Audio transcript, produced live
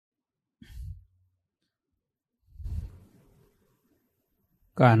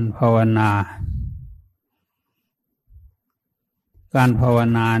การภาวน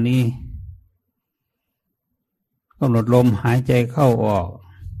านี้กำหนดลมหายใจเข้าออก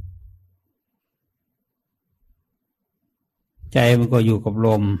ใจมันก็อยู่กับล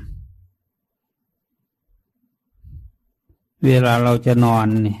มเวลาเราจะนอน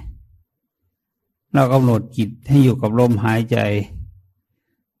นี่เรากำหนดจิตให้อยู่กับลมหายใจ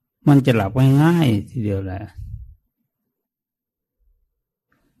มันจะหลับง่ายๆทีเดียวแหละ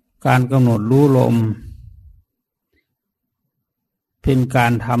การกำหนดรู้ลมเป็นกา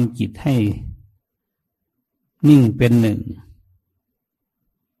รทำจิตให้นิ่งเป็นหนึ่ง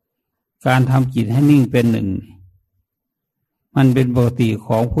การทำจิตให้นิ่งเป็นหนึ่งมันเป็นปกติข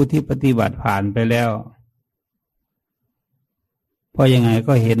องผู้ที่ปฏิบัติผ่านไปแล้วเพราะยังไง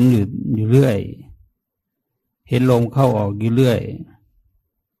ก็เห็นอยู่เรื่อยเห็นลมเข้าออกอยู่เรื่อย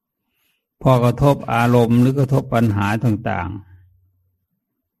พอกระทบอารมณ์หรือกระทบปัญหาต่าง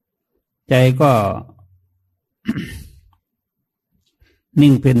ๆใจก็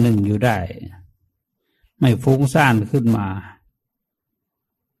นิ่งเป็นหนึ่งอยู่ได้ไม่ฟุ้งซ่านขึ้นมา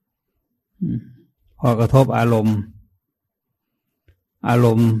พอกระทบอารมณ์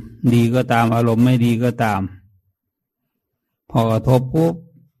ดีก็ตามอารมณ์ไม่ดีก็ตามพอกระทบปุ๊บ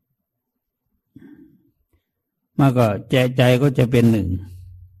มันก็ใจก็จะเป็นหนึ่ง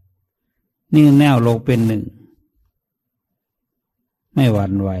นิ่งแน่วลงเป็นหนึ่งไม่หวั่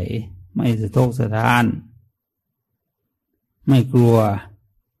นไหวไม่สะทกสะท้านไม่กลัว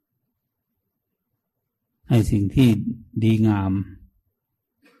ในสิ่งที่ดีงาม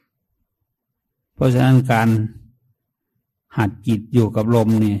เพราะฉะนั้นการหัดจิตอยู่กับลม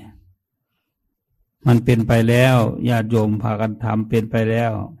นี่มันเป็นไปแล้วญาติโยมพากันทำเป็นไปแล้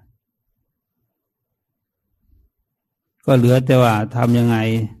วก็เหลือแต่ว่าทำยังไง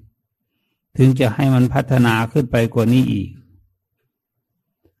ถึงจะให้มันพัฒนาขึ้นไปกว่านี้อีก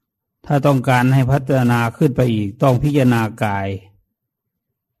ถ้าต้องการให้พัฒนาขึ้นไปอีกต้องพิจารณากาย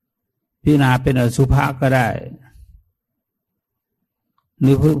พิจารณาเป็นอสุภะก็ได้ห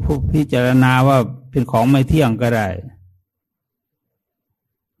รือพิจารณาว่าเป็นของไม่เที่ยงก็ได้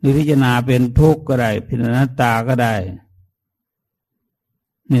หรือพิจารณาเป็นทุกข์ก็ได้เป็นอนัตตาก็ได้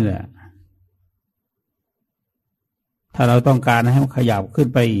นี่แหละถ้าเราต้องการให้มันขยับขึ้น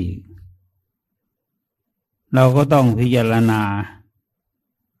ไปอีกเราก็ต้องพิจารณา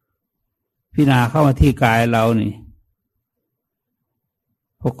เข้ามาที่กายเรานี่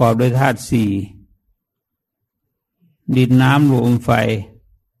ประกอบด้วยธาตุสี่ดินน้ำลมไฟ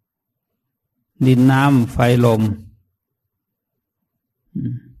ดินน้ำไฟลม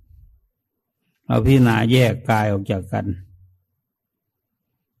เราพิจารณาแยกกายออกจากกัน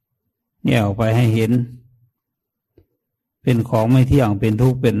แยกออกไปให้เห็นเป็นของไม่เที่ยงเป็นทุ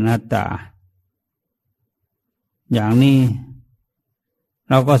กข์เป็นอนัตตาอย่างนี้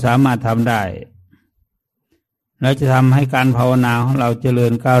เราก็สามารถทำได้แล้วจะทำให้การภาวนาของเราเจริ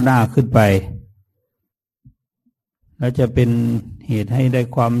ญก้าวหน้าขึ้นไปแล้วจะเป็นเหตุให้ได้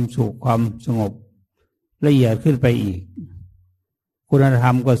ความสุขความสงบละเอียดขึ้นไปอีกคุณธร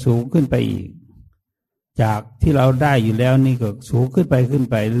รมก็สูงขึ้นไปอีกจากที่เราได้อยู่แล้วนี่ก็สูงขึ้นไป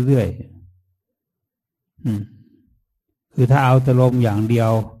เรื่อยๆคือถ้าเอาแต่ลมอย่างเดีย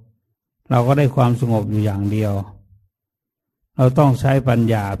วเราก็ได้ความสงบอยู่อย่างเดียวเราต้องใช้ปัญ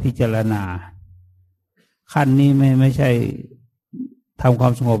ญาพิจารณาขั้นนี้ไม่ใช่ทำควา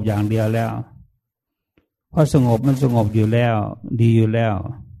มสงบอย่างเดียวแล้วเพราะสงบมันสงบอยู่แล้วดีอยู่แล้ว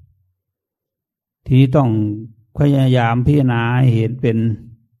ทีนี้ต้องพยายามพิจารณาให้เห็นเป็น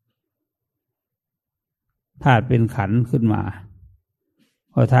ธาตุเป็นขันธ์ขึ้นมา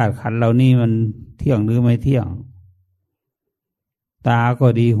เพราะธาตุขันธ์เหล่านี้มันเที่ยงหรือไม่เที่ยงตาก็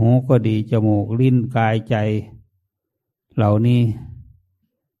ดีหูก็ดีจมูกลิ้นกายใจเหล่านี้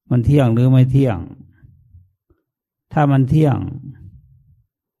มันเที่ยงหรือไม่เที่ยงถ้ามันเที่ยง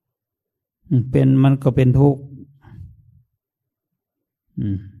มันก็เป็นทุกข์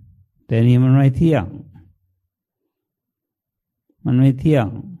แต่นี่มันไม่เที่ยง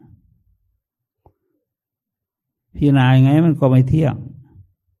พิจารณายังไงมันก็ไม่เที่ยง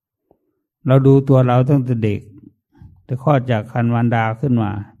เราดูตัวเราตั้งแต่เด็กแต่คลอดจากครรภ์มารดาขึ้นม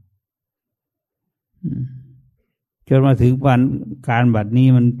าจนมาถึงวันการบัดนี้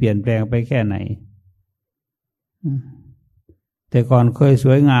มันเปลี่ยนแปลงไปแค่ไหนแต่ก่อนเคยส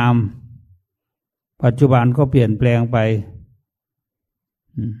วยงามปัจจุบันก็เปลี่ยนแปลงไป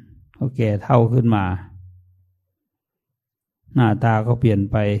ก็แก่เฒ่าขึ้นมาหน้าตาก็เปลี่ยน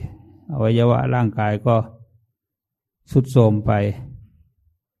ไปอวัยวะร่างกายก็ทรุดโทรมไป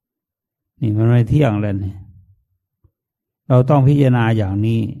นี่มันไม่เที่ยงแล้วนี่เราต้องพิจารณาอย่าง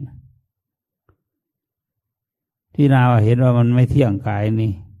นี้ที พิจารณาเห็นว่ามันไม่เที่ยงกาย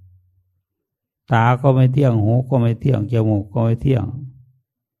นี่ตาก็ไม่เที่ยงหูก็ไม่เที่ยงจมูกก็ไม่เที่ยง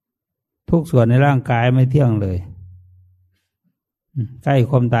ทุกส่วนในร่างกายไม่เที่ยงเลยใกล้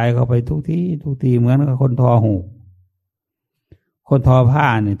ความตายเข้าไปทุกทีเหมือนกับคนทอหูกคนทอผ้า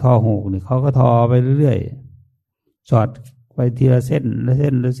เนี่ยทอหูกเนี่ยเขาก็ทอไปเรื่อยๆสอดไปทีละเส้นละเ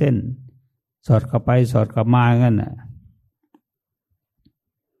ส้นละเส้นสอดกลับไปสอดกลับมางั้นน่ะ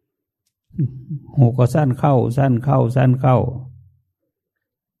หูก็สั้นเข้าสั้นเข้าสั้นเข้า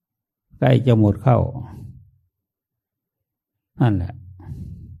ใกล้จะหมดเข้านั่นแหละ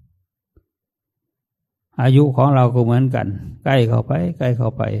อายุของเราก็เหมือนกันใกล้เข้าไปใกล้เข้า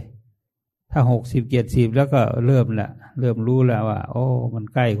ไปถ้า60 70แล้วก็เริ่มรู้แล้วว่าโอ้มัน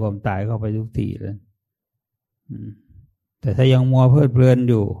ใกล้ความตายเข้าไปทุกทีเลยแต่ถ้ายังมัวเพลิดเพลิน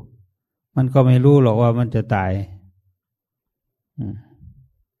อยู่มันก็ไม่รู้หรอกว่ามันจะตาย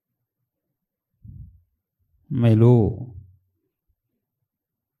ไม่รู้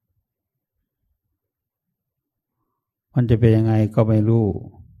มันจะเป็นยังไงก็ไม่รู้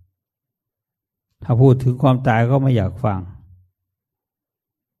ถ้าพูดถึงความตายก็ไม่อยากฟัง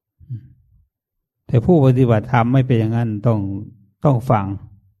แต่ผู้ปฏิบัติธรรมไม่เป็นอย่างนั้นต้องฟัง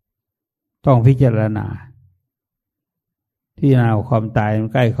ต้องพิจารณาความตายมัน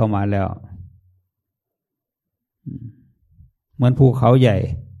ใกล้เข้ามาแล้วเหมือนภูเขาใหญ่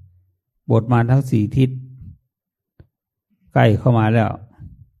บดมาทั้ง4 ทิศใกล้เข้ามาแล้ว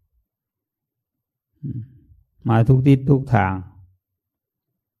มาทุกทิศทุกทาง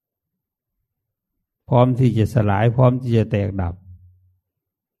พร้อมที่จะสลายพร้อมที่จะแตกดับ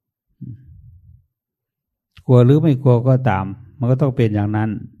กลัวหรือไม่กลัวก็ตามมันก็ต้องเป็นอย่างนั้น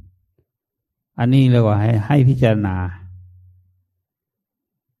อันนี้เรียกว่าให้พิจารณา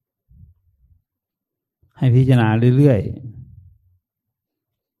เรื่อย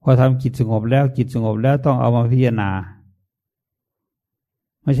ๆพอทำจิตสงบแล้วต้องเอามาพิจารณา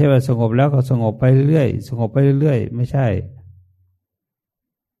ไม่ใช่ว่าสงบแล้วก็สงบไปเรื่อยๆสงบไปเรื่อยๆไม่ใช่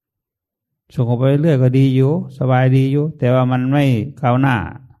สงบไปเรื่อยก็ดีอยู่สบายดีอยู่แต่ว่ามันไม่ก้าวหน้า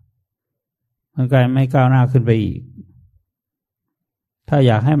มันก็ไม่ก้าวหน้าขึ้นไปอีกถ้าอ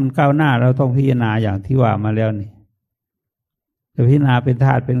ยากให้มันก้าวหน้าเราต้องพิจารณาอย่างที่ว่ามาแล้วนี่จะพิจารณาเป็นธ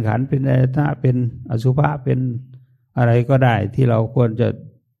าตุเป็นขันธ์เป็นอายตนะเป็นอสุภะเป็นอะไรก็ได้ที่เราควรจะ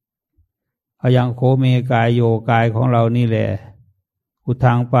เอายังโคเมกายโยกายของเรานี่แหละอุท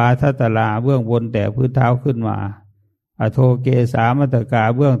างปาทัตตลาเบื้องบนแต่พื้นเท้าขึ้นมาอโทเกสามัตตกา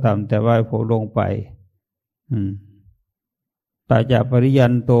เบื้องต่ำแต่ว่าผมลงไปตาจะปริยั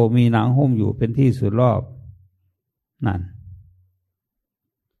นโตมีหนังหุ้มอยู่เป็นที่สุดรอบนั่น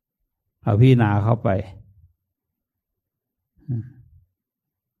เอาพิจารณาเข้าไป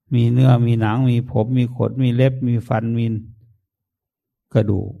มีเนื้อมีหนังมีผมมีขนมีเล็บมีฟันมีกระ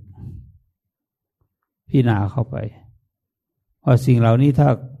ดูกพิจารณาเข้าไปว่าสิ่งเหล่านี้ถ้า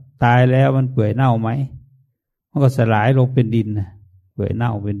ตายแล้วมันเปื่อยเน่าไหมมันก็สลายลงเป็นดินนะเปื่อยเน่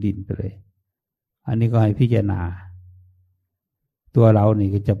าเป็นดินไปเลยอันนี้ก็ให้พิจารณาตัวเรานี่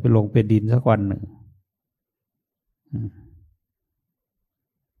ก็จะไปลงเป็นดินสักวันหนึ่ง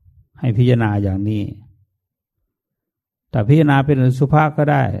ให้พิจารณาอย่างนี้แต่พิจารณาเป็นอสุภะก็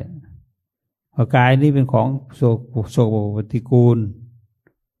ได้เพราะกายนี้เป็นของโสโครกปฏิกูล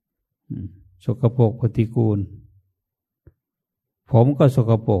สกปรกปฏิกูลผมก็ส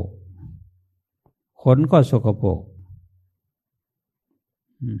กปรกขนก็สกปรก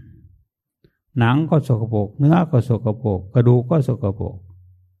หนังก็สกปรกเนื้อก็สกปรกกระดูกก็สกปรก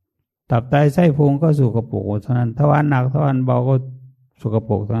ตับไตไส้พุงก็สกปรกเท่านั้นทวารหนักทวารเบาก็สกป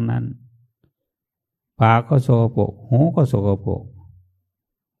รกทั้งนั้นปากก็สกปรกหูก็สกปรก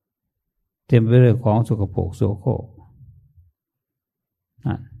เต็มไปด้วยของสกปรกโสโครก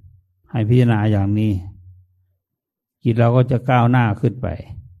ให้พิจารณาอย่างนี้จิตเราก็จะก้าวหน้าขึ้นไป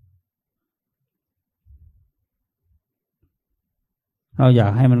เราอยา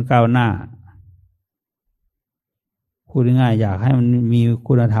กให้มันก้าวหน้าพูดง่ายๆอยากให้มันมี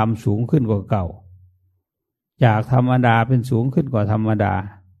คุณธรรมสูงขึ้นกว่าเก่าจากธรรมดาเป็นสูงขึ้นกว่าธรรมดา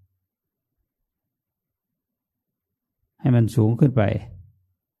ให้มันสูงขึ้นไป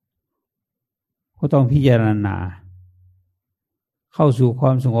ก็ต้องพิจารณาเข้าสู่คว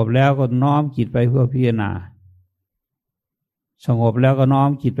ามสงบแล้วก็น้อมจิตไปเพื่อพิจารณาสงบแล้วก็น้อม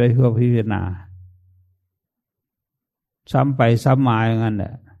จิตไปเพื่อพิจารณาซ้ำไปซ้ำมาอย่างนั้นแหล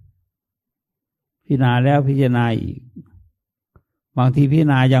ะพิจารณาแล้วพิจารณาอีกบางทีพิจา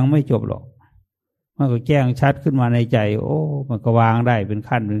รณายังไม่จบหรอกมันก็แจ้งชัดขึ้นมาในใจโอ้มันก็วางได้เป็น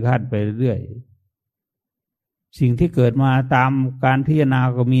ขั้นไปเรื่อยสิ่งที่เกิดมาตามการพิจารณา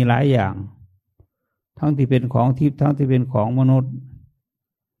ก็มีหลายอย่างทั้งที่เป็นของทิพย์ทั้งที่เป็นของมนุษย์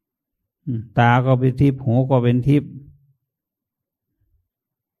ตาก็เป็นทิพย์หูก็เป็นทิพย์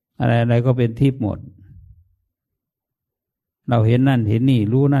อะไรก็เป็นทิพย์หมดเราเห็นนั่นเห็นนี่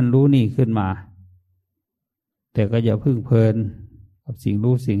รู้นั่นรู้นี่ขึ้นมาแต่ก็อย่าพึ่งเพลินกับสิ่ง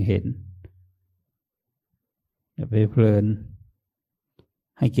รู้สิ่งเห็นอย่าไปเพลิน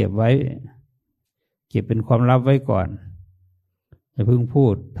ให้เก็บไว้เก็บเป็นความลับไว้ก่อนอย่าพึ่งพู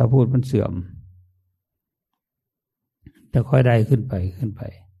ดถ้าพูดมันเสื่อมจะค่อยได้ขึ้นไป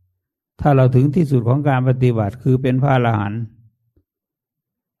ถ้าเราถึงที่สุดของการปฏิบัติคือเป็นพระอรหันต์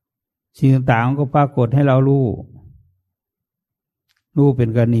สิ่งต่างๆก็ปรากฏให้เรารู้เป็น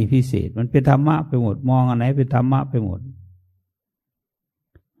กรณีพิเศษมันเป็นธรรมะไปหมดมองอันไหนเป็นธรรมะไปหมด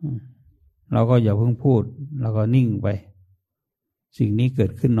เราก็อย่าเพิ่งพูดเราก็นิ่งไปสิ่งนี้เกิ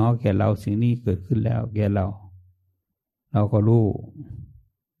ดขึ้นเนาะแก่เราสิ่งนี้เกิดขึ้นแล้วแก่เราก็รู้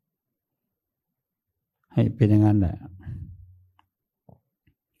ให้เป็นอย่างนั้นแหละ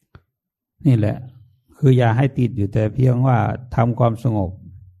นี่แหละคืออย่าให้ติดอยู่แต่เพียงว่าทำความสงบ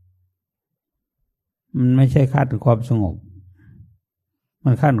มันไม่ใช่ขั้นความสงบมั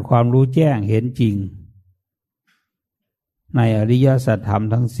นขั้นความรู้แจ้งเห็นจริงในอริยสัจธรรม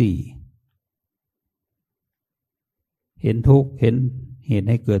ทั้งสี่เห็นทุกข์เห็นเหตุ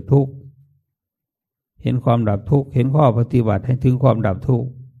ให้เกิดทุกข์เห็นความดับทุกข์เห็นข้อปฏิบัติให้ถึงความดับทุกข์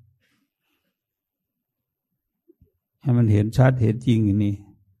ให้มันเห็นชัดเห็นจริงอย่างนี้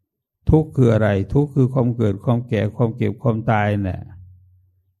ทุกข์คืออะไรทุกข์คือความเกิดความแก่ความเก็บความตาย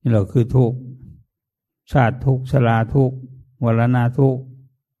นี่เราคือทุกข์ชาติทุกข์ชราทุกข์มรณะทุกข์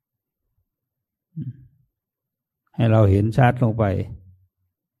ให้เราเห็นชัดลงไป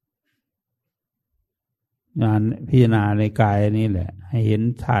งานพิจารณาในกายนี่แหละให้เห็น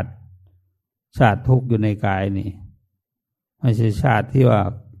ชาติทุกข์อยู่ในกายนี่ไม่ใช่ชาติที่ว่า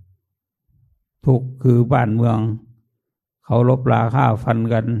ทุกข์คือบ้านเมืองเขาลบราฆ่าฟัน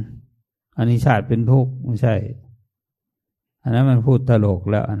กันอันนี้ชาติเป็นทุกข์ไม่ใช่อันนั้นมันพูดตลก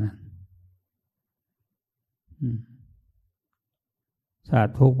แล้วอันนั้นชา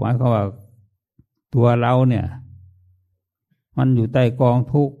ติทุกข์หมายความว่าตัวเราเนี่ยมันอยู่ใต้กอง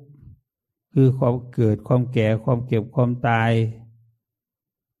ทุกข์คือความเกิดความแก่ความเก็บความตาย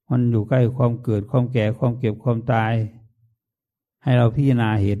มันอยู่ใกล้ความเกิดความแก่ความเก็บความตายให้เราพิจารณา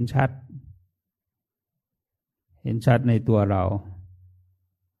เห็นชัดในตัวเรา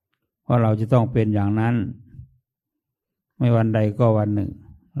ว่าเราจะต้องเป็นอย่างนั้นไม่วันใดก็วันหนึ่ง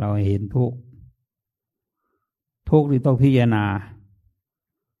เราเห็นทุกข์นี่ต้องพิจารณา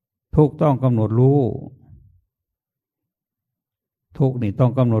ทุกข์ต้องกำหนดรู้ทุกข์นี่ต้อ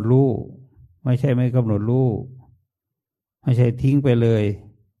งกำหนดรู้ไม่ใช่ไม่กำหนดรู้ไม่ใช่ทิ้งไปเลย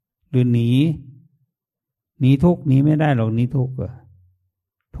หรือหนีทุกข์หนีไม่ได้หรอกหนีทุกข์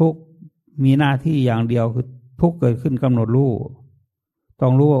ทุกข์มีหน้าที่อย่างเดียวคือทุกข์เกิดขึ้นกำหนดรู้ต้อ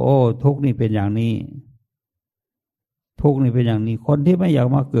งรู้ว่าโอ้ทุกข์นี่เป็นอย่างนี้ทุกข์นี่เป็นอย่างนี้คนที่ไม่อยาก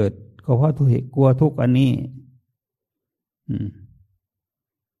มาเกิดก็เพราะกลัวทุกข์อันนี้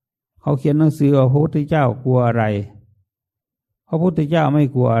เขาเขียนหนังสือว่าพระพุทธเจ้ากลัวอะไรพระพุทธเจ้าไม่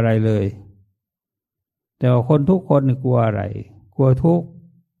กลัวอะไรเลยแต่ว่าคนทุกคนนี่กลัวอะไรกลัวทุก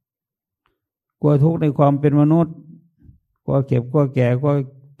ข์ในความเป็นมนุษย์กลัวเก็บกลัวแก่กลัว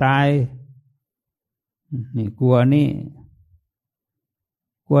ตายนี่กลัวนี่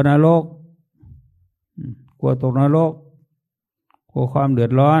กลัวนรกกลัวตกนรกกลัวความเดือ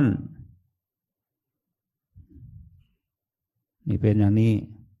ดร้อนนี่เป็นอย่างนี้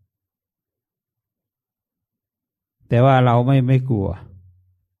แต่ว่าเราไม่กลัว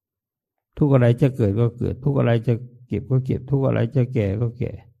ทุกอะไรจะเกิดก็เกิดทุกอะไรจะเก็บก็เก็บทุกอะไรจะแก่ก็แ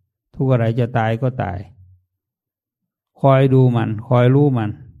ก่ทุกอะไรจะตายก็ตายคอยดูมันคอยรู้มั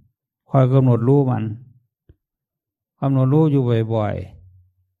นคอยกำหนดรู้มันกำหนดรู้อยู่บ่อย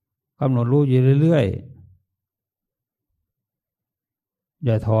ๆกำหนดรู้อยู่เรื่อยๆอ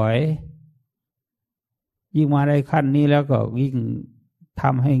ย่าถอยยิ่งมาได้ขั้นนี้แล้วก็ยิ่งท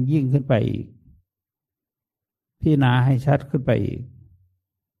ำให้ยิ่งขึ้นไปอีกพิจารณาให้ชัดขึ้นไปอีก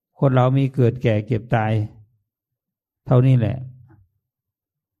คนเรามีเกิดแก่เก็บตายเท่านี้แหละ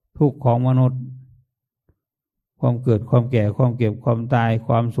ทุกข์ของมนุษย์ความเกิดความแก่ความเก็บความตายค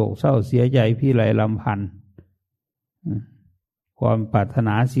วามโศกเศร้าเสียใจพิไรลำพันธ์ความปรารถน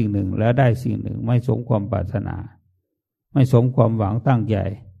าสิ่งหนึ่งแล้วได้สิ่งหนึ่งไม่สมความปรารถนาไม่สมความหวังตั้งใจ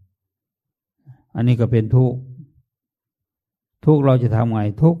อันนี้ก็เป็นทุกข์เราจะทำไง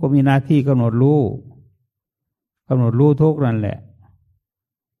ทุกข์ก็มีหน้าที่กำหนดรู้ทุกข์นั่นแหละ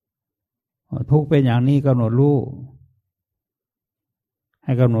ทุกข์เป็นอย่างนี้กำหนดรู้ใ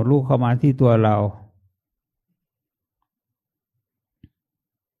ห้กำหนดรู้เข้ามาที่ตัวเรา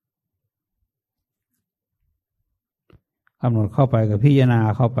กำหนดเข้าไปกับพิจารณา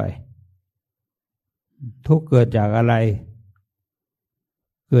เข้าไปทุกข์เกิดจากอะไร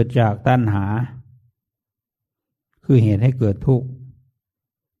เกิดจากตัณหาคือเหตุให้เกิดทุกข์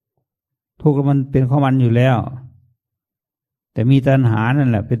มันเป็นของมันอยู่แล้วแต่มีตัณหานั่น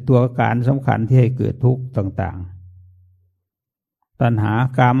แหละเป็นตัวการสำคัญที่ให้เกิดทุกข์ต่างๆตัณหา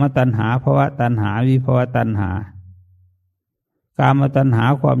กามตัณหาภวตัณหาวิภวตัณหากามตัณหา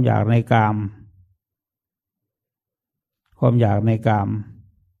ความอยากในกามความอยากในกาม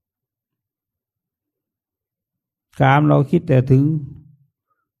เราคิดแต่ถึง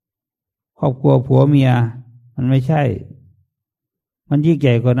ครอบครัวผัวเมียมันไม่ใช่มันยิ่งให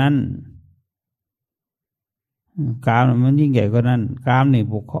ญ่กว่านั้นกามมันยิ่งใหญ่กว่านั้นกามนี่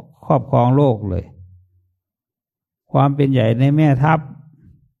ครอบครองโลกเลยความเป็นใหญ่ในแม่ทัพ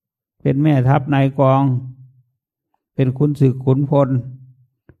เป็นแม่ทัพนายกองเป็นขุนศึกขุนพล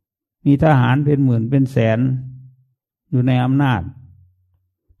มีทหารเป็นหมื่นเป็นแสนอยู่ในอำนาจ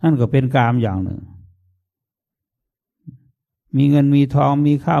นั่นก็เป็นกามอย่างหนึ่งมีเงินมีทอง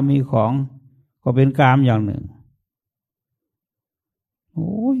มีข้าวมีของก็เป็นกามอย่างหนึ่งโ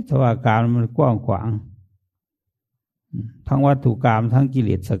อ้ยถ้าว่ากามมันกว้างขวางทั้งวัตถุกามทั้งกิเล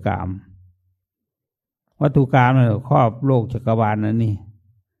สกามวัตถุกามเนี่ยครอบโลกจักรวาลนั่นนี่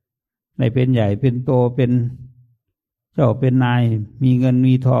ในเป็นใหญ่เป็นโตเป็นเจ้าเป็นนายมีเงิน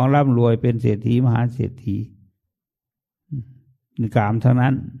มีทองร่ำรวยเป็นเศรษฐีมหาเศรษฐีกามทั้ง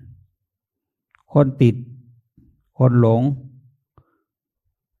นั้นคนติดคนหลง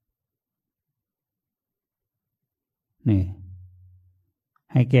นี่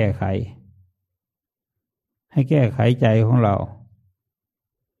ให้แก้ไขใจของเรา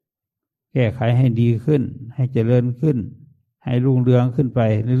แก้ไขให้ดีขึ้นให้เจริญขึ้นให้รุ่งเรืองขึ้นไป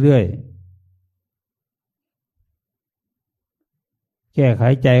เรื่อยๆแก้ไข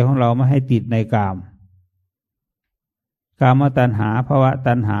ใจของเราไม่ให้ติดในกามตัณหาภว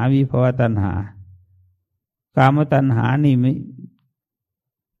ตัณหาวิภวตัณหากามตัณหานี่ไม่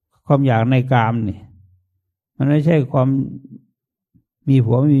ความอยากในกามนี่มันไม่ใช่ความมี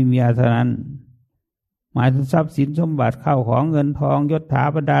ผัวไม่มีเมียเท่านั้นหมายถึงทรัพย์สินสมบัติข้าวของเงินทองยศถา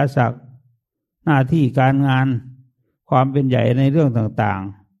บรรดาศักดิ์หน้าที่การงานความเป็นใหญ่ในเรื่องต่าง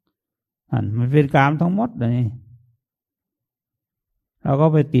ๆมันเป็นกามทั้งหมดเลยเราก็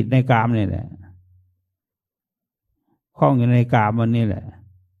ไปติดในกามนี่แหละคล้องอยู่ในกามมันนี่แหละ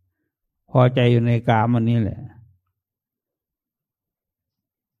พอใจอยู่ในกามมันนี่แหละ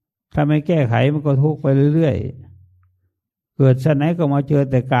ถ้าไม่แก้ไขมันก็ทุกข์ไปเรื่อยๆเกิดชาติไหนก็มาเจอ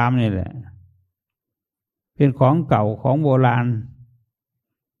แต่กามนี่แหละเป็นของเก่าของโบราณ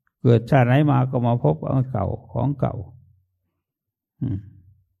เกิดชาติไหนมาก็มาพบของเก่าค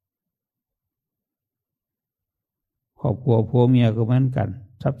รอบครัวผัวเมียก็เหมือนกัน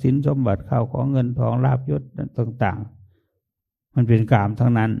ทรัพย์สินสมบัติข้าวของเงินทองลาภยศต่างๆมันเป็นกามทั้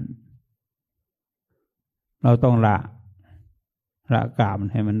งนั้นเราต้องละกาม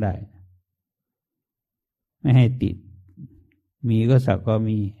ให้มันได้ไม่ให้ติดมีก็สักว่า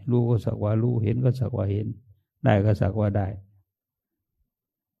มีรู้ก็สักว่ารู้เห็นก็สักว่าเห็นได้ก็สักว่าได้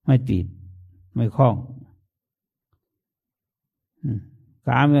ไม่ติดไม่คล้องก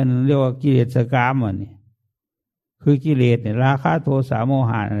ามมันเรียกว่ากิเลสกามนี่คือกิเลสเนี่ยราคะโทสะโม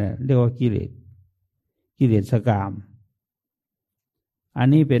หะเนี่ยเรียกว่ากิเลสกามอัน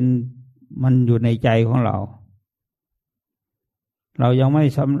นี้เป็นมันอยู่ในใจของเรายังไม่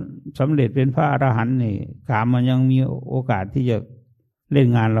สำเร็จเป็นพระอรหันต์นี่กามมันยังมีโอกาสที่จะเล่น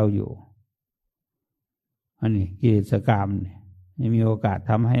งานเราอยู่อันนี้กิเลสกามเนี่ยยังมีโอกาส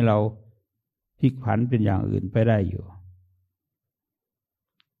ทำให้เราพลิกผันเป็นอย่างอื่นไปได้อยู่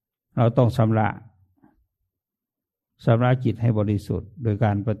เราต้องชำระจิตให้บริสุทธิ์โดยก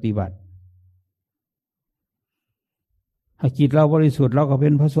ารปฏิบัติถ้าจิตเราบริสุทธิ์เราก็เป็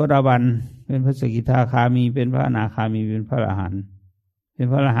นพระโสดาบันเป็นพระสกิทาคามีเป็นพระอนาคามีเป็นพระอรหันต์เป็น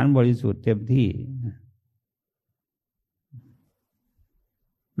พระอรหันต์บริสุทธิ์เต็มที่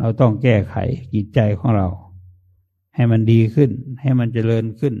เราต้องแก้ไขจิตใจของเราให้มันดีขึ้นให้มันเจริญ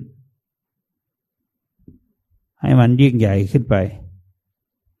ขึ้นให้มันยิ่งใหญ่ขึ้นไป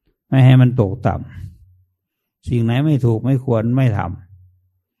ไม่ให้มันตกต่ำสิ่งไหนไม่ถูกไม่ควรไม่ท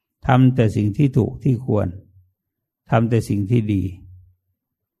ำแต่สิ่งที่ถูกที่ควรทำแต่สิ่งที่ดี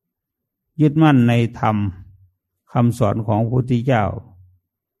ยึดมั่นในธรรมคำสอนของพระพุทธเจ้า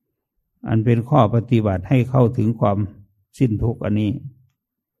อันเป็นข้อปฏิบัติให้เข้าถึงความสิ้นทุกข์อันนี้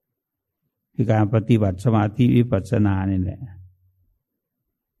คือการปฏิบัติสมาธิวิปัสสนานี่แหละ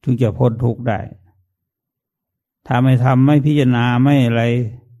ถึงจะพ้นทุกข์ได้ถ้าไม่ทำไม่พิจารณาไม่อะไร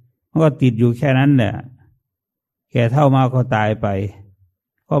มันก็ติดอยู่แค่นั้นแหละแก่เท่ามาก็ตายไป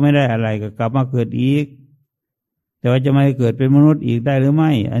ก็ไม่ได้อะไรก็กลับมาเกิดอีกแต่ว่าจะไม่เกิดเป็นมนุษย์อีกได้หรือไ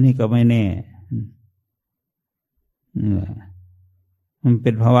ม่อันนี้ก็ไม่แน่ มันเป็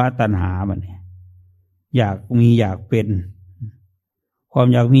นภาวะตัณหาบัดนี้อยากมีอยากเป็นความ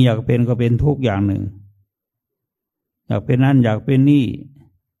อยากมีอยากเป็นก็เป็นทุกข์อย่างหนึ่งอยากเป็นนั่นอยากเป็นนี่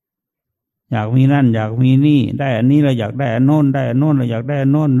อยากมีนั่นอยากมีนี่ได้อันนี้เราอยากได้อันโน้นได้อันโน้นเราอยากได้อั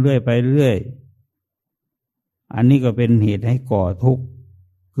นโน้นเรื่อยไปเรื่อยอันนี้ก็เป็นเหตุให้ก่อทุกข์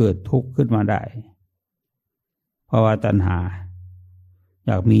เกิดทุกข์ขึ้นมาได้ภาวะตัณหาอ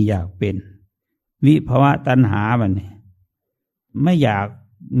ยากมีอยากเป็นวิภาวะตัณหามันไม่อยาก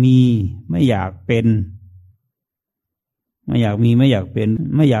มีไม่อยากเป็นไม่อยากมีไม่อยากเป็น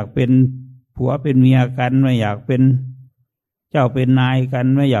ไม่อยากเป็นผัวเป็นเมียกันไม่อยากเป็นเจ้าเป็นนายกัน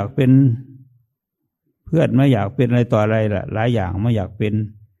ไม่อยากเป็นเพื่อนไม่อยากเป็นอะไรต่ออะไรล่ะหลายอย่างไม่อยากเป็น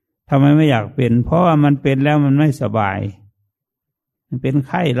ทำไมไม่อยากเป็นเพราะว่ามันเป็นแล้วมันไม่สบายมันเป็นไ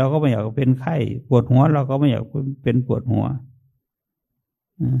ข้เราก็ไม่อยากเป็นไข้ปวดหัวเราก็ไม่อยากเป็นปวดหัว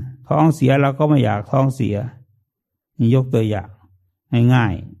ท้องเสียเราก็ไม่อยากท้องเสียนี่ยกตัวอย่างง่า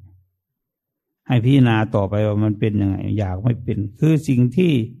ยๆให้พิจารณาต่อไปว่ามันเป็นยังไงอยากไม่เป็นคือสิ่ง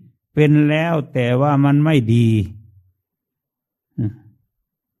ที่เป็นแล้วแต่ว่ามันไม่ดี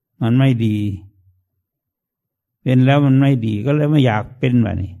มันไม่ดีเป็นแล้วมันไม่ดีก็เลยไม่อยากเป็นแบ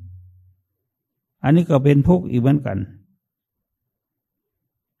บนี้อันนี้ก็เป็นทุกข์อีกเหมือนกัน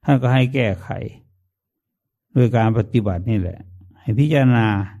ท่านก็ให้แก้ไขโดยการปฏิบัตินี่แหละให้พิจารณา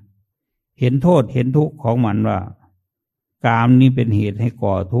เห็นโทษเห็นทุกข์ของมันว่ากามนี้เป็นเหตุให้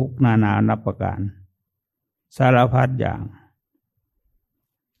ก่อทุกข์นานานับประการสารพัดอย่าง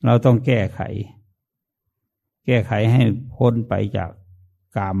เราต้องแก้ไขให้พ้นไปจาก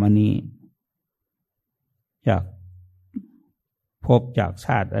กามนี้จากภพจากช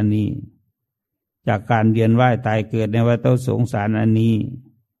าติอันนี้จากการเวียนว่ายตายเกิดในวัฏสงสารอันนี้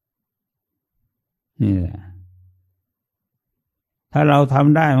นี่แหละถ้าเราท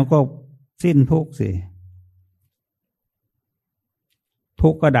ำได้มันก็สิ้นทุกข์สิทุ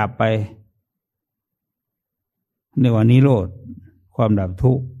กข์ก็ดับไปในวันนี้โลดความดับ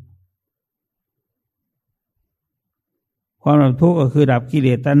ทุกข์ความดับทุกข์ก็คือดับกิเล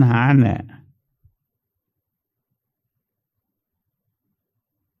สตัณหาเนี่ย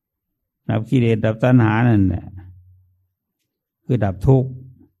ดับกิเลสดับตัณหานั่นแหละคือดับทุกข์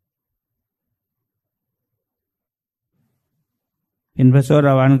เป็นพระโสด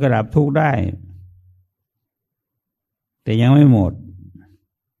าบันก็ดับทุกข์ได้แต่ยังไม่หมด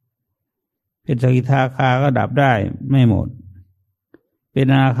เป็นสกิทาคาก็ดับได้ไม่หมดเป็น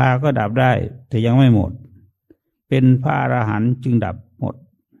อนาคาก็ดับได้แต่ยังไม่หมดเป็นพระอรหันต์จึงดับหมด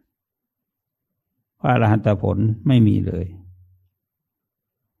พระอรหันตผลไม่มีเลย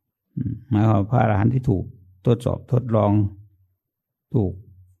หมายความพระอรหันต์ที่ถูกทดสอบทดลองถูก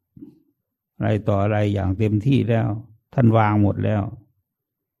อะไรต่ออะไรอย่างเต็มที่แล้วท่านวางหมดแล้ว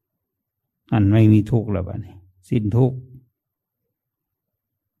อันไม่มีทุกข์แล้วบัดนี้สิ้นทุกข์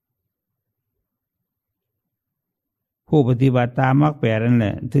ผู้ปฏิบัติตามมรรคแปดนั่นแหล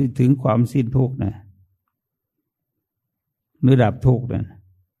ะถึงความสิ้นทุกข์นะหรือดับทุกข์นั่น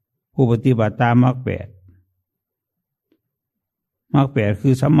ผู้ปฏิบัติตามมรรคแปดมรรคแปดคื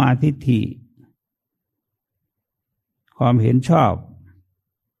อสัมมาทิฏฐิความเห็นชอบ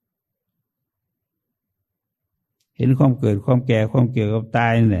เห็นความเกิดความแก่ความเกิดความตา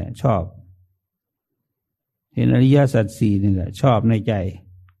ยนี่แหละชอบเห็นอริยสัจสี่นี่แหละชอบในใจ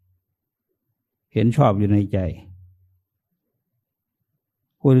เห็นชอบอยู่ในใจ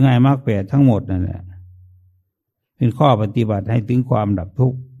พูดง่ายมรรคแปดทั้งหมดนั่นแหละเป็นข้อปฏิบัติให้ถึงความดับทุ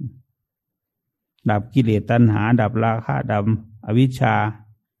กข์ดับกิเลสตัณหาดับราคะดับอวิชชา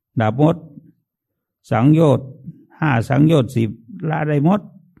ดับหมดสังโยชน์5สังโยชน์10ละได้หมด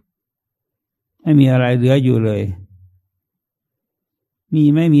ไม่มีอะไรเหลืออยู่เลย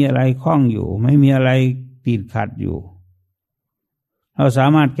ไม่มีอะไรคล้องอยู่ไม่มีอะไรติดขัดอยู่เราสา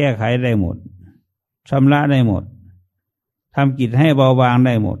มารถแก้ไขได้หมดชำระได้หมดทำกิจให้เบาบางไ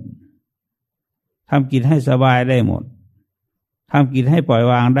ด้หมดทำกิจให้สบายได้หมดทำกิจให้ปล่อย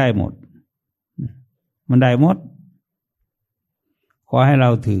วางได้หมดมันได้หมดขอให้เร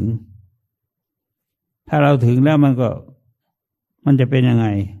าถึงถ้าเราถึงแล้วมันจะเป็นยังไง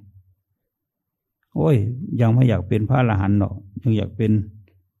โอ้ยยังไม่อยากเป็นพระอรหันต์หรอกยังอยากเป็น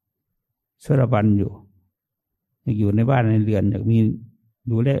โสดาบันอยู่อยากอยู่ในบ้านในเรือนอยากมี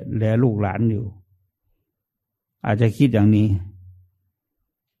ดูแลลูกหลานอยู่อาจจะคิดอย่างนี้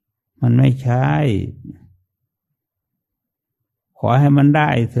มันไม่ใช่ขอให้มันได้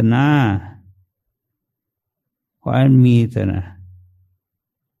เถอะนะขอให้มันมีเถอะนะ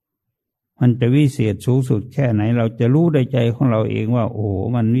มันจะวิเศษสูงสุดแค่ไหนเราจะรู้ได้ใจของเราเองว่าโอ้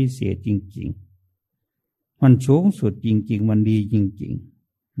มันวิเศษจริงๆมันสูงสุดจริงๆมันดีจริงๆ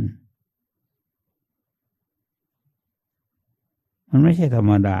มันไม่ใช่ธรร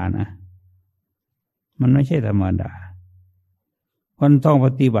มดานะมันไม่ใช่ธรรมดาคนต้องป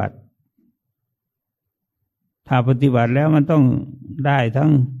ฏิบัติถ้าปฏิบัติแล้วมันต้องได้ทั้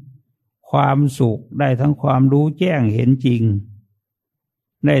งความสุขได้ทั้งความรู้แจ้งเห็นจริง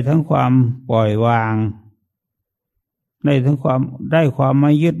ได้ทั้งความปล่อยวางได้ทั้งความไ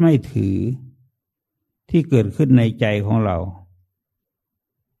ม่ยึดไม่ถือที่เกิดขึ้นในใจของเรา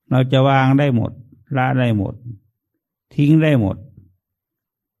จะวางได้หมดละได้หมดทิ้งได้หมด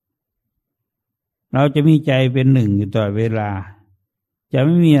เราจะมีใจเป็นหนึ่งอยู่ตลอดเวลาจะไ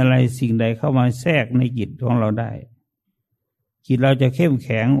ม่มีอะไรสิ่งใดเข้ามาแทรกในจิตของเราได้จิตเราจะเข้มแ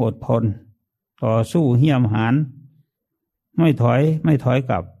ข็งอดทนต่อสู้เหี้ยมหาญไม่ถอย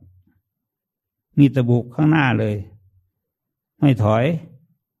กลับมีตะบุกข้างหน้าเลยไม่ถอย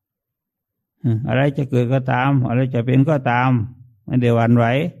อะไรจะเกิดก็ตามอะไรจะเป็นก็ตามไม่ได้หวั่นไหว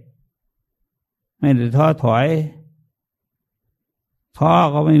ไม่ได้ท้อถอยท้อ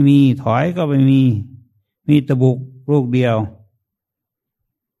ก็ไม่มีถอยก็ไม่มีตะบุกลูกเดียว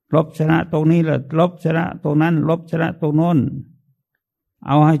ลบชนะตรงนี้แล้วลบชนะตรงนั้นลบชนะตรงโน้นเ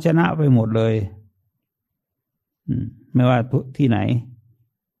อาให้ชนะไปหมดเลยไม่ว่าที่ไหน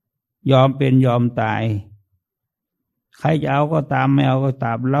ยอมเป็นยอมตายใครจะเอาก็ตามไม่เอาก็ต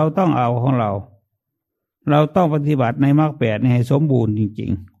ามเราต้องเอาของเราต้องปฏิบัติในมรรคแปดให้สมบูรณ์จริ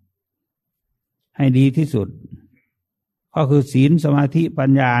งๆให้ดีที่สุดก็คือศีลสมาธิปัญ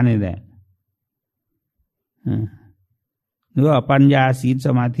ญานี่แหละหรือว่าปัญญาศีลส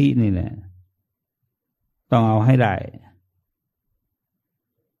มาธินี่แหละต้องเอาให้ได้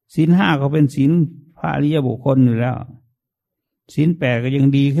ศีลห้าก็เป็นศีลพระอริยบุคคลอยู่แล้วศีลแปดก็ยัง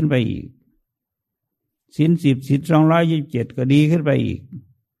ดีขึ้นไปอีกศีล10ศีล227ก็ดีขึ้นไปอีก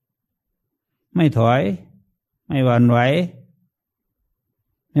ไม่ถอยไม่หวั่นไหว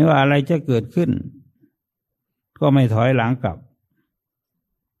ไม่ว่าอะไรจะเกิดขึ้นก็ไม่ถอยหลังกลับ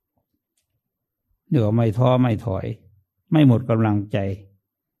เดี๋ยวไม่ท้อไม่ถอยไม่หมดกำลังใจ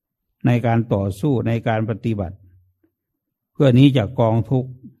ในการต่อสู้ในการปฏิบัติเพื่อหนีจากกองทุก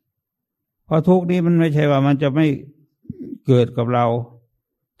ข์เพราะทุกข์นี้มันไม่ใช่ว่ามันจะไม่เกิดกับเรา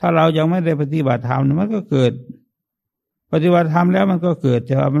ถ้าเรายังไม่ได้ปฏิบัติธรรมมันก็เกิดปฏิบัติธรรมแล้วมันก็เกิดแ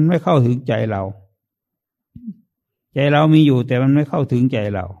ต่ว่ามันไม่เข้าถึงใจเรามีอยู่แต่มันไม่เข้าถึงใจ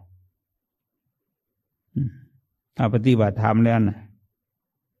เราถ้าปฏิบัติธรรมแล้วนะ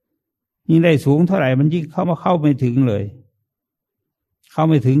ยิ่งได้สูงเท่าไหร่มันยิ่งเข้าไม่ถึงเลยเข้า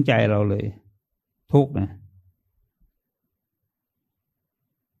ไม่ถึงใจเราเลยทุกข์นะ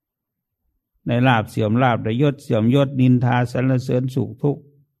ในลาภเสื่อมลาภได้ยศเสื่อมยศนินทาสรรเสริญสุขทุกข์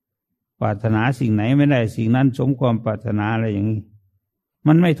ปรารถนาสิ่งไหนไม่ได้สิ่งนั้นสมความปรารถนาอะไรอย่างนี้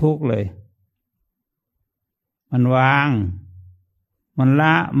มันไม่ทุกข์เลยมันวางมันล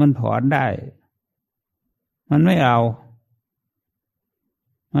ะมันถอนได้มันไม่เอา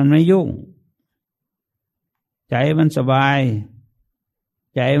มันไม่ยุ่งใจมันสบาย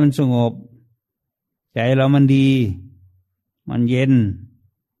ใจมันสงบใจเรามันดีมันเย็น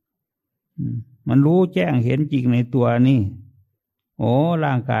มันรู้แจ้งเห็นจริงในตัวนี่โอ้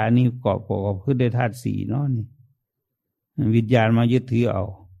ร่างกายนี่ประกอบขึ้นด้วยธาตุสี่เนาะนี่วิญญาณมายึดถือเอา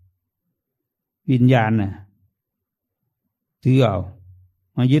วิญญาณน่ะถือเอา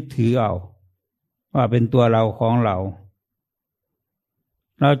มายึดถือเอาว่าเป็นตัวเราของเรา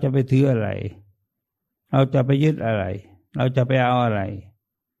จะไปถืออะไรเราจะไปยึดอะไรเราจะไปเอาอะไร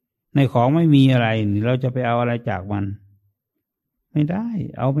ในของไม่มีอะไรนี่เราจะไปเอาอะไรจากมันไม่ได้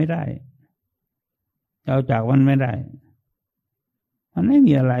เอาไม่ได้เอาจากมันไม่ได้มันไม่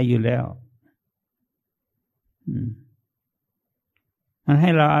มีอะไรอยู่แล้วมันให้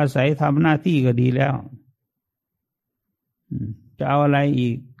เราอาศัยทำหน้าที่ก็ดีแล้วจะเอาอะไรอี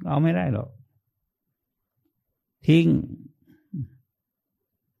กเอาไม่ได้หรอกทิ้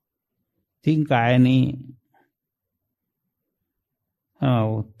งกายนี้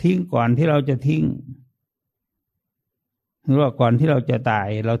ทิ้งก่อนที่เราจะทิ้งหรือว่าก่อนที่เราจะตาย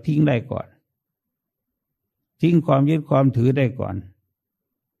เราทิ้งได้ก่อนทิ้งความยึดความถือได้ก่อน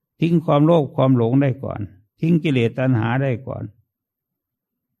ทิ้งความโลภความหลงได้ก่อนทิ้งกิเลสตัณหาได้ก่อน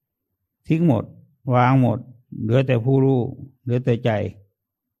ทิ้งหมดวางหมดเหลือแต่ผู้รู้เหลือแต่ใ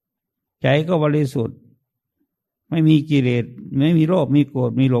จก็บริสุทธิ์ไม่มีกิเลสไม่มีโลภมีโกร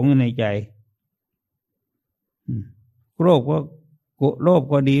ธมีหลงอยู่ในใจโลภ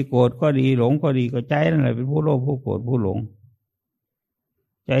ก็ดีโกรธก็ดีหลงก็ดีก็ใจนั่นแหละเป็นผู้โลภผู้โกรธผู้หลง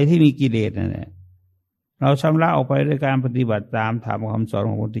ใจที่มีกิเลสนั่นแหละเราชำระออกไปด้วยการปฏิบัติตามธรรมคำสอน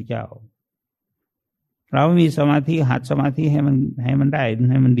ของพระพุทธเจ้าเรามีสมาธิหัดสมาธิให้มันได้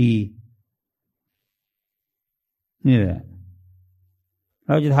ให้มันดีนี่แหละเ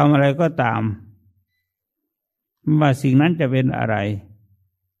ราจะทำอะไรก็ตาม ว่าสิ่งนั้นจะเป็นอะไร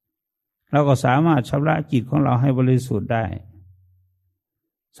เราก็สามารถชำระจิตของเราให้บริสุทธิ์ได้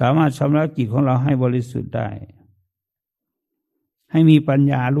สามารถชำระจิตของเราให้บริสุทธิ์ได้ให้มีปัญ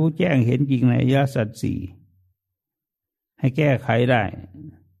ญารู้แจ้งเห็นจริงในอริยสัจสี่ให้แก้ไขได้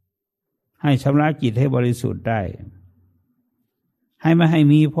ให้ชำระจิตให้บริสุทธิ์ได้ให้ไม่ให้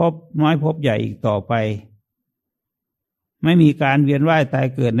มีภพน้อยภพใหญ่อีกต่อไปไม่มีการเวียนว่ายตาย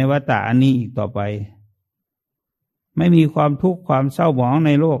เกิดในวัฏฏะอันนี้อีกต่อไปไม่มีความทุกข์ความเศร้าหมองใน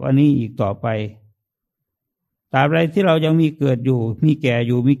โลกอันนี้อีกต่อไปตราบใดที่เรายังมีเกิดอยู่มีแก่อ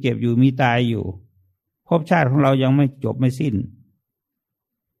ยู่มีเก็บอยู่มีตายอยู่ภพชาติของเรายังไม่จบไม่สิ้น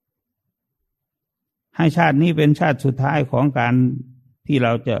ให้ชาตินี้เป็นชาติสุดท้ายของการที่เร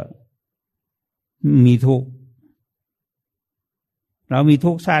าจะมีทุกข์เรามี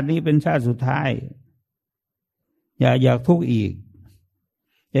ทุกข์ชาตินี้เป็นชาติสุดท้ายอย่าอยากทุกข์อีก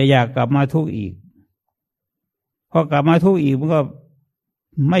อย่าอยากกลับมาทุกข์อีกพอกลับมาทุกข์อีกมันก็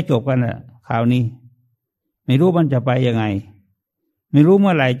ไม่จบกันแหละคราวนี้ไม่รู้มันจะไปยังไงไม่รู้เ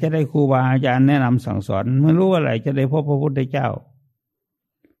มื่อไหร่จะได้ครูบาอาจารย์แนะนำสั่งสอนไม่รู้เมื่อไหร่จะได้พบพระพุทธเจ้า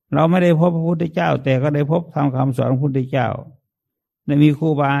เราไม่ได้พบพระพุทธเจ้าแต่ก็ได้พบคำสอนของพระพุทธเจ้าได้มีครู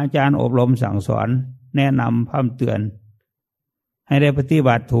บาอาจารย์อบรมสั่งสอนแนะนำพร่ำเตือนให้ได้ปฏิ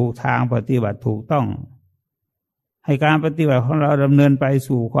บัติถูกทางปฏิบัติถูกต้องให้การปฏิบัติของเราดำเนินไป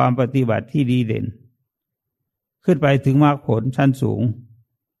สู่ความปฏิบัติที่ดีเด่นขึ้นไปถึงมรรคผลชั้นสูง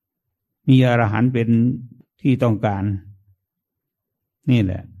มีอรหันต์เป็นที่ต้องการนี่แ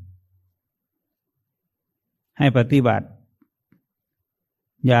หละให้ปฏิบัติ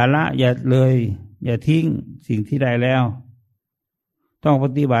อย่าละอย่าเลยอย่าทิ้งสิ่งที่ได้แล้วต้องป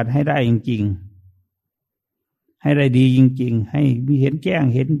ฏิบัติให้ได้จริงๆให้ได้ดีจริงๆให้มีเห็นแจ้ง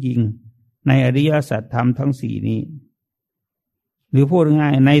เห็นจริงในอริยสัจธรรมทั้งสี่นี้หรือพูดง่า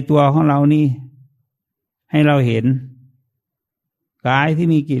ยในตัวของเรานี่ให้เราเห็นกายที่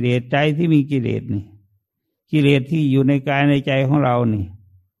มีกิเลสใจที่มีกิเลสนี่กิเลสที่อยู่ในกายในใจของเรา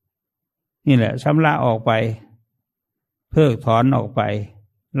นี่แหละชำระออกไปเพิกถอนออกไป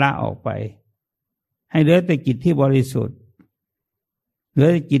ละออกไปให้เหลือแต่จิตที่บริสุทธิ์เหลือ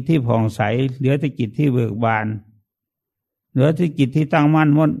แต่จิตที่ผ่องใสเหลือแต่จิตที่เบิกบานเหลือแต่จิตที่ตั้ง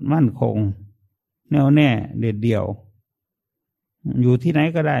มั่นคงแน่วแน่เด็ดเดี่ยวอยู่ที่ไหน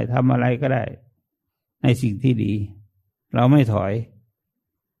ก็ได้ทำอะไรก็ได้ในสิ่งที่ดีเราไม่ถอย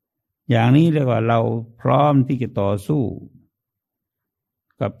อย่างนี้เรียกว่าเราพร้อมที่จะต่อสู้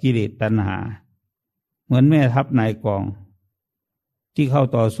กับกิเลสตัณหาเหมือนแม่ทัพนายกองที่เข้า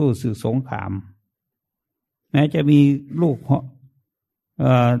ต่อสู้ศึกสงครามแม้จะมีลูก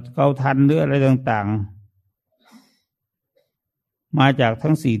เกาทันหรืออะไรต่างๆมาจาก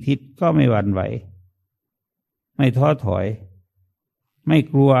ทั้งสี่ทิศก็ไม่หวั่นไหวไม่ท้อถอยไม่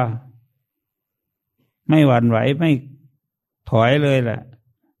กลัวไม่หวั่นไหวไม่ถอยเลยแหละ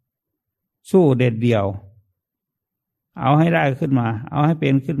สู้เด็ดเดี่ยวเอาให้ได้ขึ้นมาเอาให้เป็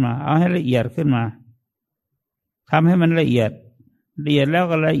นขึ้นมาเอาให้ละเอียดขึ้นมาทำให้มันละเอียดแล้ว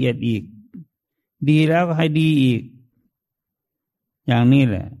ก็ละเอียดอีกดีแล้วก็ให้ดีอีกอย่างนี้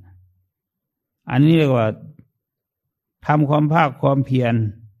แหละอันนี้เรียกว่าทำความภาคความเพียร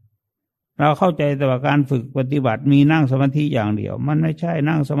เราเข้าใจแต่ว่าการฝึกปฏิบัติมีนั่งสมาธิอย่างเดียวมันไม่ใช่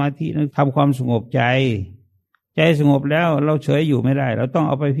นั่งสมาธิทำความสงบใจสงบแล้วเราเฉยอยู่ไม่ได้เราต้องเ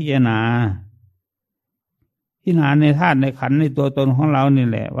อาไปพิจารณาในธาตุในขันธ์ในตัวตนของเรานี่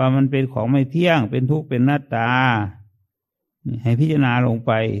แหละว่ามันเป็นของไม่เที่ยงเป็นทุกข์เป็นอนัตตาให้พิจารณาลงไ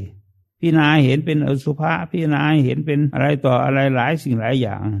ปพิจารณาเห็นเป็นอสุภะพิจารณาเห็นเป็นอะไรต่ออะไรหลายสิ่งหลายอ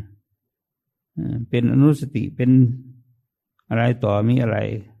ย่างเป็นอนุสติเป็นอะไรต่อมีอะไร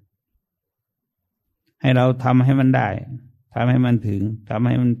ให้เราทำให้มันได้ทำให้มันถึงทำใ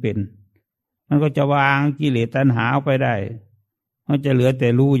ห้มันเป็นมันก็จะวางกิเลสตัณหาออกไปได้มันจะเหลือแต่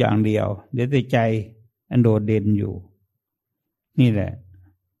รู้อย่างเดียวเหลือแต่ใจอันโดดเด่นอยู่นี่แหละ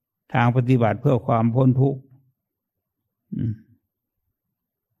ทางปฏิบัติเพื่อความพ้นทุกข์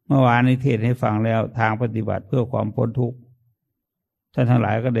เมื่อวานนี้เทศน์ให้ฟังแล้วทางปฏิบัติเพื่อความพ้นทุกข์ท่านทั้งหล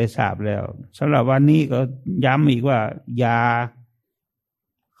ายก็ได้ทราบแล้วสำหรับวันนี้ก็ย้ำอีกว่าอย่า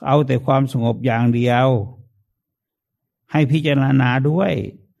เอาแต่ความสงบอย่างเดียวให้พิจารณาด้วย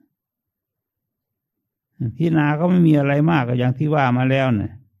พิจารณาก็ไม่มีอะไรมากก็อย่างที่ว่ามาแล้วเนี่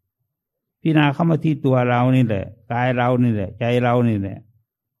ยพิจารณาเข้ามาที่ตัวเรานี่แหละกายเรานี่แหละใจเรานี่แหละ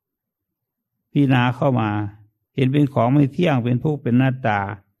พิจารณาเข้ามาเห็นเป็นของไม่เที่ยงเป็นทุกข์เป็นอนัตตา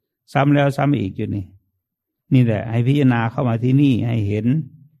ซ้ำแล้วซ้ำอีกอยู่นี่แหละให้พิจารณาเข้ามาที่นี่ให้เห็น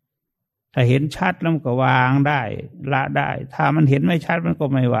ถ้าเห็นชัดแล้วมันก็วางได้ละได้ถ้ามันเห็นไม่ชัดมันก็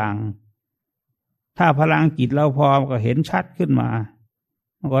ไม่วางถ้าพลังจิตเราพอก็เห็นชัดขึ้นมา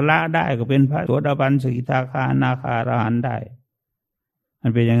มันก็ละได้ก็เป็นพระโสดาบันสกิทาคาอนาคาอรหันต์ได้มั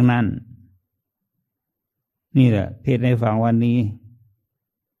นเป็นอย่างนั้นนี่แหละเทศน์ให้ฟังวันนี้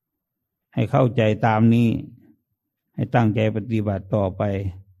ให้เข้าใจตามนี้ให้ตั้งใจปฏิบัติต่อไป